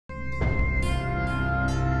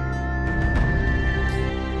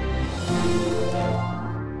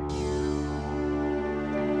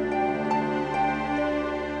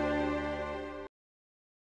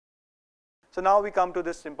So now we come to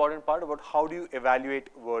this important part about how do you evaluate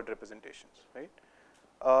word representations, right?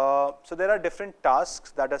 So there are different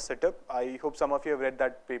tasks that are set up. I hope some of you have read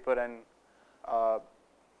that paper, and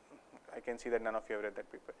I can see that none of you have read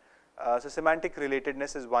that paper. So semantic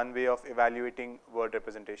relatedness is one way of evaluating word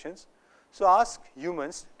representations. So ask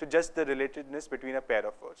humans to judge the relatedness between a pair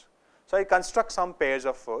of words. So I construct some pairs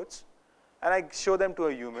of words and I show them to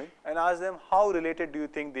a human and ask them how related do you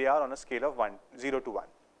think they are on a scale of 0 to 1,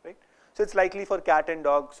 right? So it's likely for cat and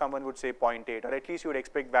dog someone would say 0.8, or at least you would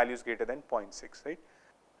expect values greater than 0.6, right?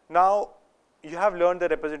 Now you have learned the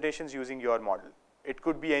representations using your model. It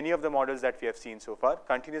could be any of the models that we have seen so far: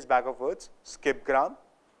 continuous bag of words, skipgram,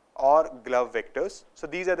 or glove vectors. So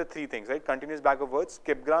these are the three things, right? Continuous bag of words,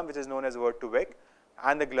 skipgram, which is known as word to vec,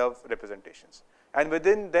 and the glove representations. And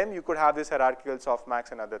within them you could have this hierarchical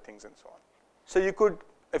softmax and other things and so on. So you could,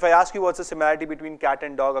 if I ask you what's the similarity between cat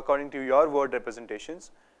and dog according to your word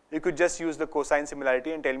representations, you could just use the cosine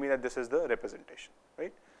similarity and tell me that this is the representation,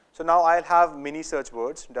 right? So now I'll have mini search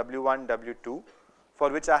words W1, W2, for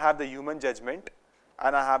which I have the human judgment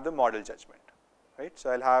and I have the model judgment, right? So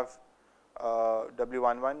I'll have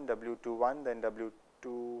W11, W21, then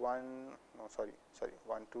W21, no sorry,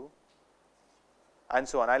 1, 2, and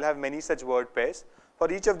so on. I'll have many such word pairs. For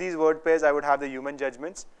each of these word pairs I would have the human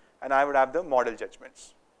judgments and I would have the model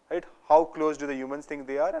judgments, right? How close do the humans think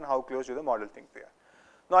they are and how close do the model think they are.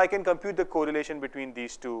 Now I can compute the correlation between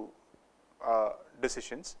these two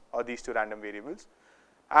decisions or these two random variables,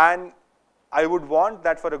 and I would want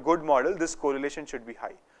that for a good model this correlation should be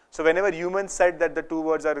high. So whenever humans said that the two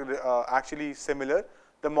words are actually similar,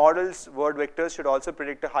 the model's word vectors should also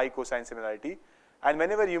predict a high cosine similarity, and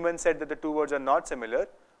whenever humans said that the two words are not similar,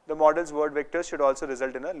 the model's word vectors should also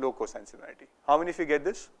result in a low cosine similarity. How many of you get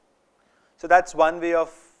this? So that's one way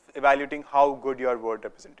of evaluating how good your word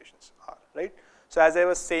representations are, right? So as I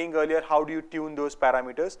was saying earlier, how do you tune those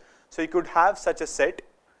parameters? So you could have such a set.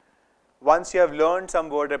 Once you have learned some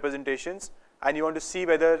word representations and you want to see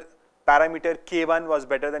whether parameter K1 was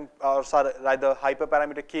better than, or sorry, rather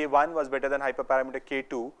hyperparameter K1 was better than hyperparameter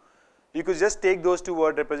K2, you could just take those two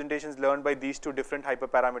word representations learned by these two different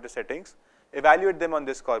hyperparameter settings, evaluate them on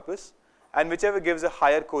this corpus, and whichever gives a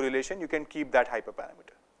higher correlation, you can keep that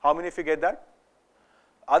hyperparameter. How many of you get that?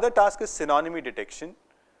 Other task is synonymy detection.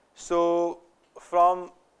 So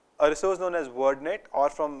from a resource known as WordNet or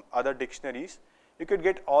from other dictionaries, you could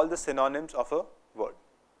get all the synonyms of a word,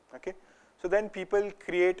 okay? So then people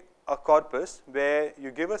create a corpus where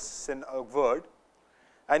you give a word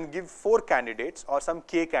and give 4 candidates or some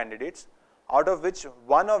k candidates, out of which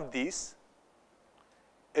one of these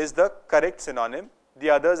is the correct synonym, the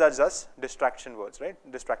others are just distraction words, right?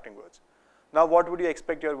 Distracting words. Now what would you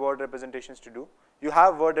expect your word representations to do? You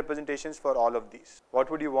have word representations for all of these. What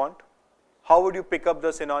would you want? How would you pick up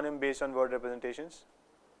the synonym based on word representations?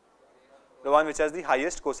 The one which has the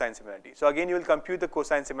highest cosine similarity. So again you will compute the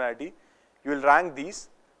cosine similarity, you will rank these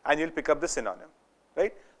and you will pick up the synonym,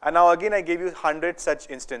 right? And now again I gave you 100 such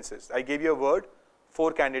instances. I gave you a word,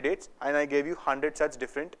 4 candidates, and I gave you 100 such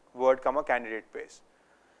different word comma candidate pairs.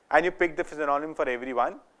 And you pick the synonym for every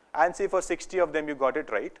one, and say for 60 of them you got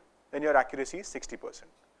it right, then your accuracy is 60%.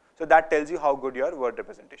 So that tells you how good your word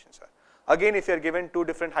representations are. Again, if you are given 2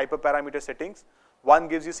 different hyperparameter settings, one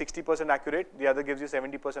gives you 60% accurate, the other gives you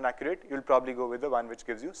 70% accurate, you will probably go with the one which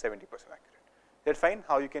gives you 70% accurate. Is that fine?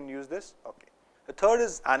 How you can use this? Okay. The third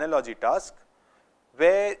is analogy task,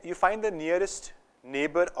 where you find the nearest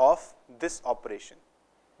neighbor of this operation.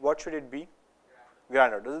 What should it be?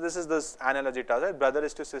 Granddaughter. So this is this analogy task, right? Brother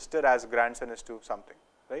is to sister as grandson is to something,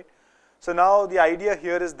 right? So now the idea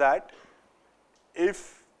here is that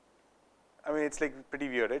if, I mean it's like pretty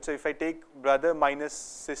weird, right? So if I take brother minus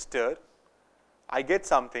sister, I get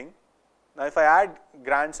something. Now if I add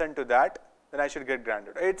grandson to that, then I should get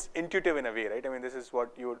granddaughter. It's intuitive in a way, right? I mean this is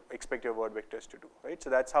what you would expect your word vectors to do, right? So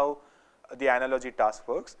that's how the analogy task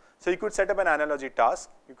works. So you could set up an analogy task,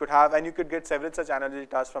 you could have, and you could get several such analogy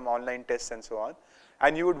tasks from online tests and so on,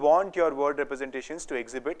 and you would want your word representations to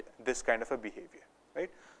exhibit this kind of a behavior, right?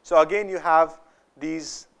 So again you have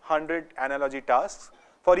these 100 analogy tasks.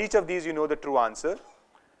 For each of these you know the true answer,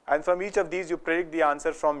 and from each of these you predict the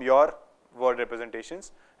answer from your word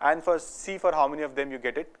representations, and see for how many of them you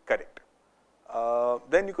get it correct.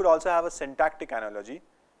 Then you could also have a syntactic analogy.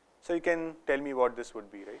 So you can tell me what this would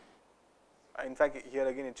be, right? In fact, here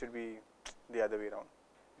again it should be the other way around.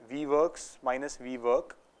 We works minus we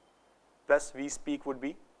work plus we speak would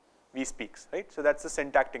be we speaks, right? So that's the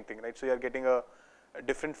syntactic thing, right? So you are getting a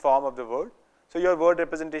different form of the word. So your word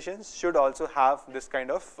representations should also have this kind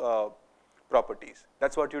of properties.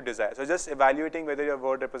 That's what you desire. So just evaluating whether your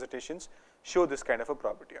word representations show this kind of a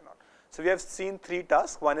property or not. So we have seen 3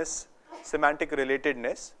 tasks. One is semantic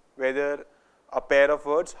relatedness, whether a pair of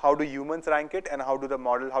words, how do humans rank it, and how does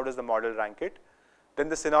the model rank it. Then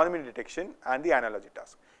the synonym detection and the analogy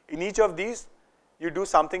task. In each of these, you do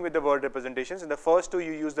something with the word representations. In the first 2,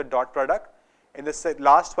 you use the dot product. In the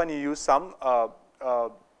last one, you use some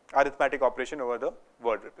arithmetic operation over the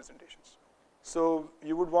word representations. So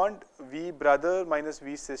you would want V brother minus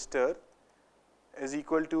V sister is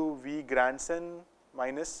equal to V grandson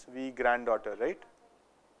minus V granddaughter, right?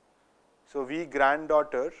 So V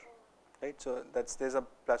granddaughter, right? So there's a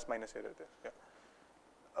plus minus error there.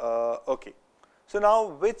 Yeah. Okay. So now,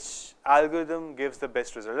 which algorithm gives the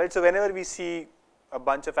best result, right? So whenever we see a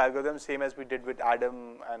bunch of algorithms, same as we did with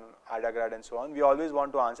Adam and Adagrad and so on, we always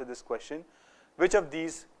want to answer this question: which of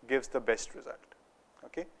these gives the best result?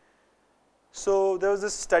 Okay. So there was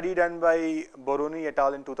this study done by Boroni et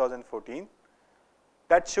al. In 2014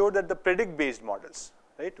 that showed that the predict-based models,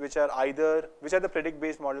 right, which are the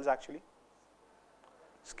predict-based models actually?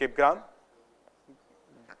 Skipgram,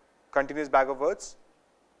 continuous bag of words,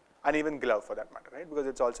 and even glove for that matter, right, because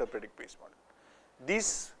it's also a predict-based model.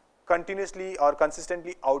 These continuously or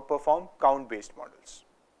consistently outperform count-based models.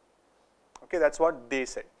 Okay, that's what they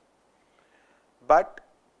said. But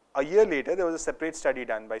a year later, there was a separate study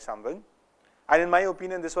done by someone, and in my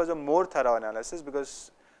opinion, this was a more thorough analysis,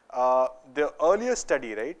 because the earlier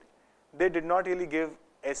study, right, they did not really give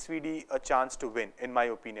SVD a chance to win, in my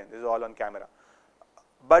opinion. This is all on camera.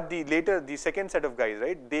 But the second set of guys,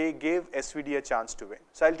 right, they gave SVD a chance to win.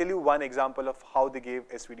 So I'll tell you one example of how they gave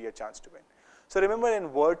SVD a chance to win. So remember, in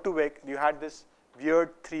word2vec, you had this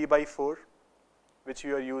weird 3x4, which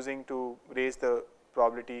you are using to raise the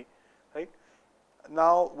probability, right?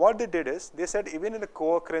 Now, what they did is, they said even in the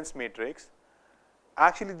co-occurrence matrix,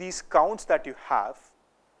 actually these counts that you have,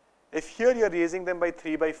 if here you are raising them by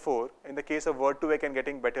 3x4, in the case of word2vec and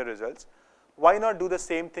getting better results, why not do the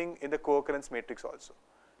same thing in the co-occurrence matrix also?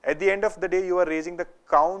 At the end of the day, you are raising the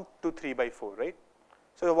count to 3x4, right?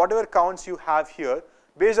 So whatever counts you have here,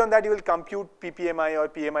 based on that you will compute PPMI or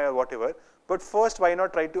PMI or whatever, but first why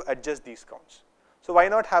not try to adjust these counts? So why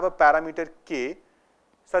not have a parameter k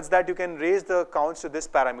such that you can raise the counts to this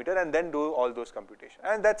parameter and then do all those computations?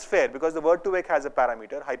 And that's fair, because the word2vec has a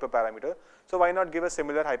parameter, hyperparameter, so why not give a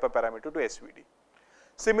similar hyperparameter to SVD?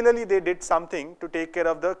 Similarly, they did something to take care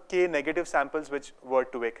of the k negative samples which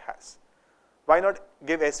word2vec has. Why not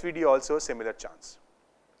give SVD also a similar chance,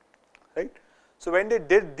 right? So when they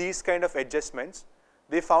did these kind of adjustments,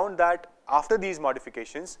 they found that after these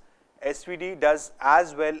modifications, SVD does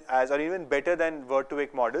as well as or even better than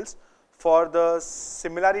word2vec models for the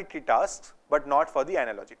similarity tasks, but not for the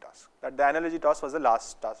analogy task. That the analogy task was the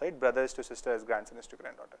last task, right? Brother is to sister as grandson is to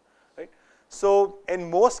granddaughter, right? So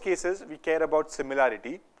in most cases, we care about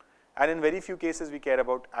similarity, and in very few cases, we care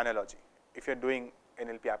about analogy if you're doing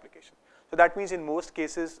NLP application. So that means in most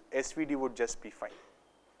cases, SVD would just be fine,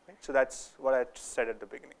 right? So that's what I said at the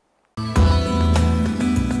beginning.